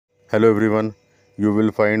Hello everyone, you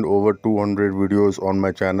will find over 200 videos on my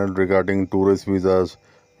channel regarding tourist visas,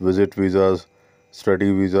 visit visas,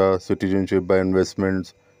 study visa, citizenship by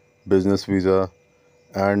investments, business visa,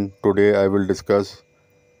 and today I will discuss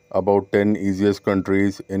about 10 easiest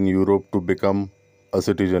countries in Europe to become a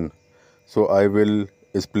citizen. So I will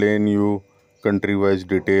explain you country-wise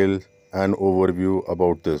details and overview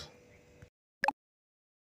about this.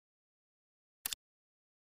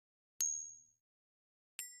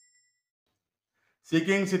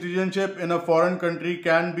 Seeking citizenship in a foreign country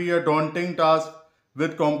can be a daunting task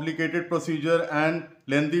with complicated procedure and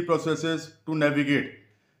lengthy processes to navigate.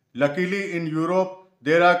 Luckily, in Europe,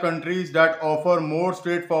 there are countries that offer more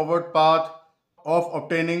straightforward path of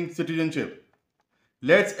obtaining citizenship.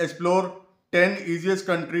 Let's explore 10 easiest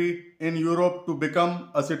country in Europe to become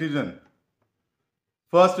a citizen.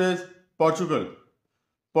 First is Portugal.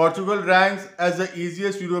 Portugal ranks as the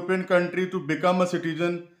easiest European country to become a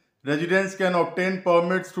citizen. Residents can obtain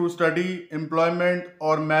permits through study, employment,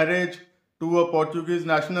 or marriage to a Portuguese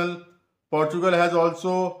national. Portugal has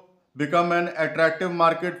also become an attractive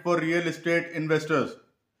market for real estate investors.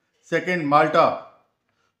 Second, Malta.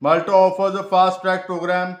 Malta offers a fast track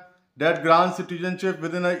program that grants citizenship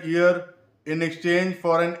within a year in exchange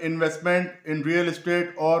for an investment in real estate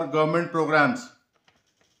or government programs.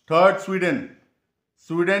 Third, Sweden.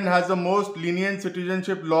 Sweden has the most lenient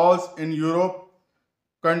citizenship laws in Europe.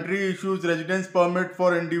 Country issues residence permit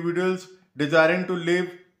for individuals desiring to live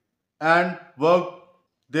and work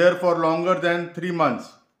there for longer than 3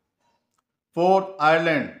 months. Fourth,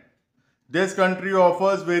 Ireland. This country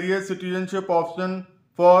offers various citizenship options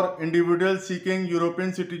for individuals seeking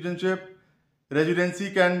European citizenship.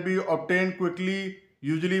 Residency can be obtained quickly,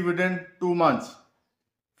 usually within 2 months.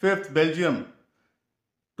 Fifth, Belgium.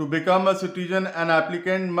 To become a citizen, an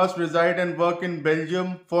applicant must reside and work in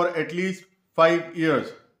Belgium for at least 5 years.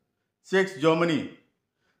 6. Germany.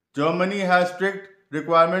 Germany has strict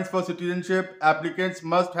requirements for citizenship. Applicants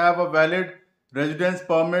must have a valid residence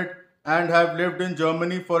permit and have lived in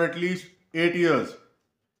Germany for at least 8 years.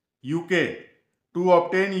 UK. To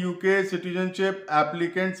obtain UK citizenship,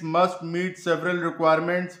 applicants must meet several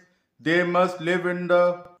requirements. They must live in the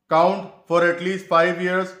count for at least 5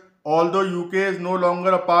 years. Although UK is no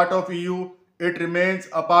longer a part of EU, it remains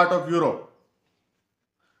a part of Europe.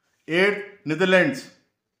 8. Netherlands.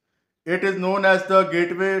 It is known as the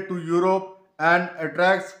gateway to Europe and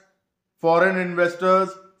attracts foreign investors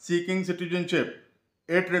seeking citizenship.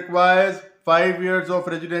 It requires 5 years of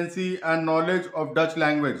residency and knowledge of Dutch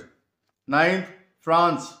language. Ninth,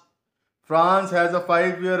 France. France has a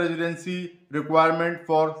 5-year residency requirement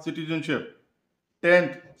for citizenship.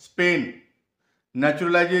 10th, Spain.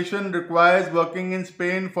 Naturalization requires working in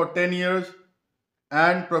Spain for 10 years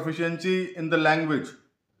and proficiency in the language.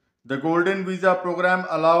 The Golden Visa program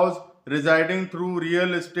allows residing through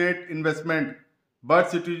real estate investment,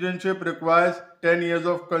 but citizenship requires 10 years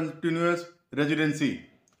of continuous residency.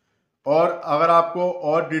 और अगर आपको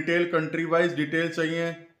और detail country wise detail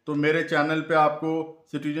चाहिए तो मेरे channel पे आपको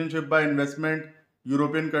citizenship by investment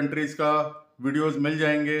European countries का वीडियोस मिल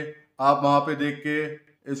जाएंगे। आप वहाँ पे देख के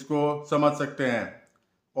इसको समझ सकते हैं।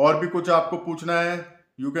 और भी कुछ आपको पूछना है,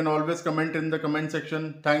 you can always comment in the comment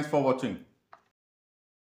section. Thanks for watching.